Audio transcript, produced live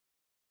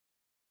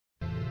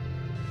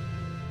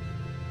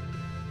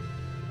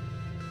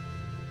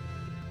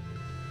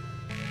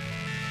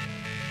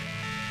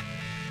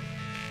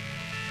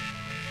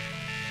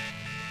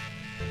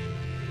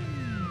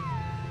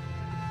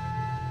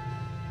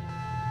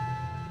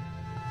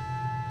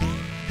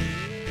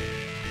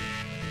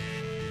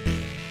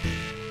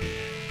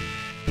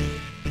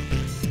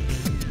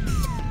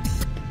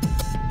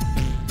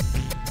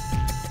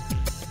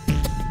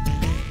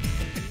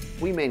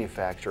We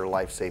manufacture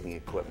life-saving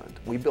equipment.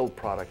 We build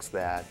products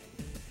that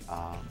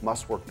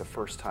must work the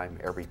first time,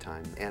 every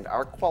time. And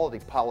our quality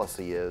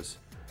policy is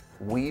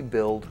we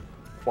build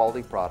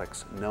quality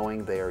products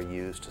knowing they are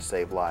used to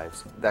save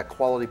lives. That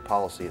quality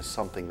policy is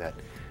something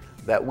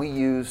that we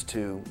use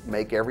to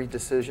make every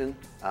decision,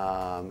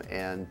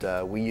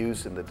 and we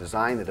use in the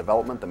design, the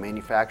development, the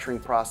manufacturing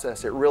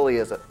process. It really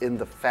is in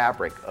the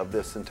fabric of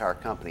this entire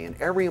company,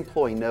 and every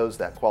employee knows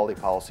that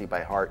quality policy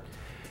by heart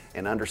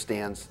and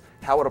understands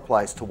how it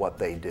applies to what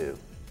they do.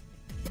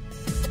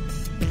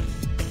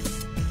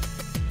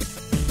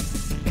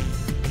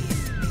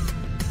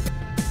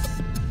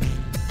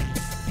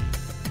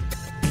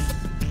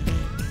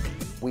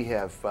 We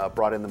have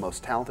brought in the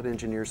most talented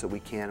engineers that we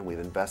can. We've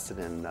invested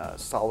in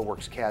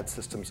SolidWorks CAD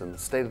systems and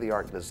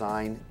state-of-the-art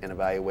design and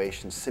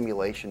evaluation,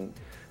 simulation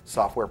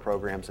software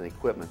programs and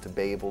equipment to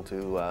be able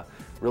to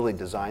really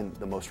design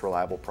the most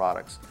reliable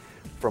products.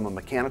 From a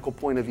mechanical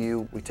point of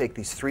view, we take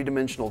these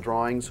three-dimensional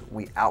drawings,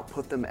 we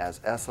output them as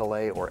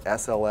SLA or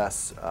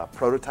SLS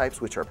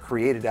prototypes, which are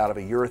created out of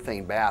a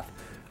urethane bath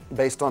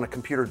based on a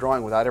computer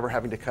drawing without ever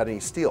having to cut any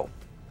steel.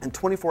 In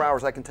 24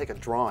 hours, I can take a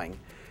drawing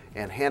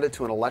and hand it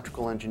to an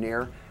electrical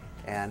engineer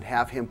and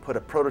have him put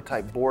a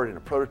prototype board and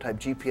a prototype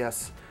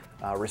GPS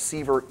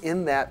receiver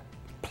in that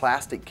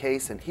plastic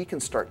case, and he can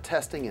start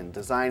testing and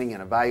designing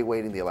and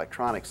evaluating the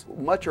electronics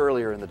much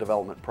earlier in the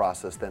development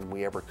process than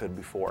we ever could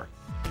before.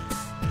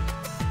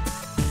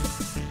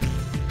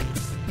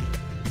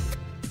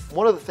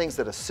 One of the things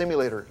that a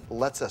simulator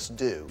lets us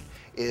do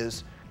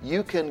is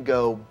you can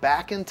go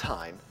back in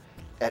time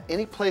at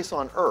any place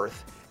on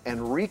Earth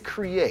and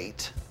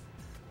recreate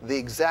the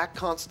exact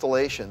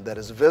constellation that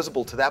is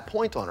visible to that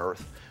point on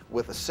Earth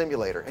with a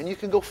simulator. And you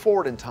can go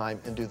forward in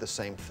time and do the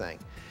same thing.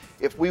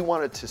 If we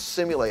wanted to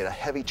simulate a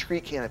heavy tree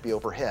canopy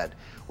overhead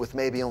with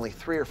maybe only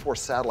 3 or 4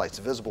 satellites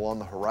visible on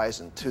the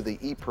horizon to the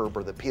EPIRB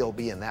or the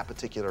PLB in that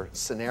particular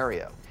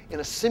scenario, in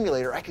a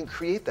simulator I can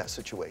create that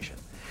situation.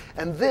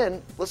 And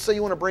then, let's say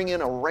you want to bring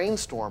in a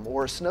rainstorm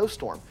or a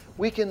snowstorm.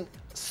 We can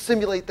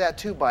simulate that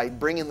too by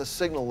bringing the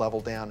signal level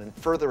down and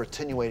further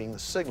attenuating the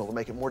signal to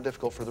make it more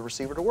difficult for the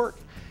receiver to work.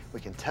 We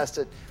can test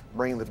it,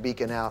 bring the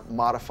beacon out,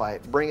 modify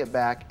it, bring it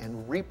back,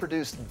 and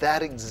reproduce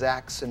that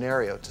exact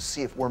scenario to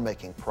see if we're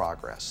making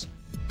progress.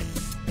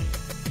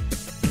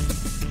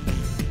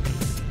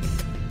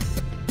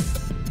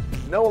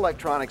 No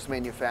electronics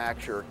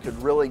manufacturer could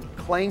really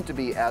claim to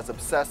be as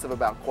obsessive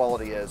about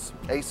quality as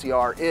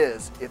ACR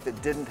is if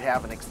it didn't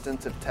have an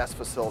extensive test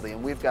facility,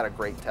 and we've got a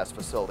great test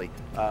facility.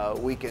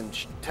 We can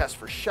test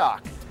for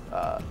shock,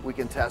 we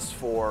can test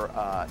for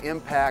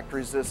impact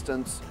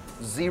resistance,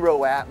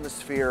 zero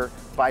atmosphere,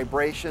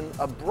 vibration,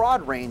 a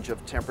broad range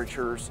of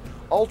temperatures,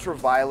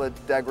 ultraviolet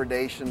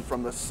degradation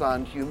from the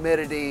sun,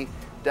 humidity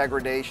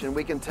degradation.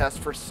 We can test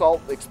for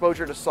salt,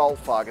 exposure to salt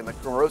fog and the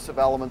corrosive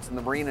elements in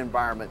the marine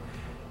environment,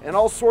 and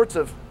all sorts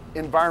of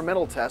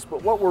environmental tests.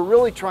 But what we're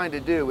really trying to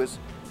do is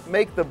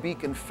make the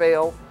beacon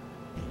fail,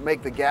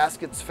 make the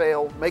gaskets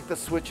fail, make the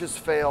switches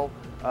fail,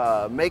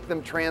 make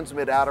them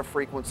transmit out of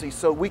frequency,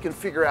 so we can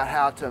figure out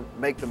how to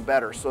make them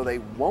better so they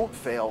won't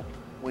fail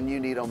when you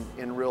need them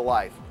in real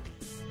life.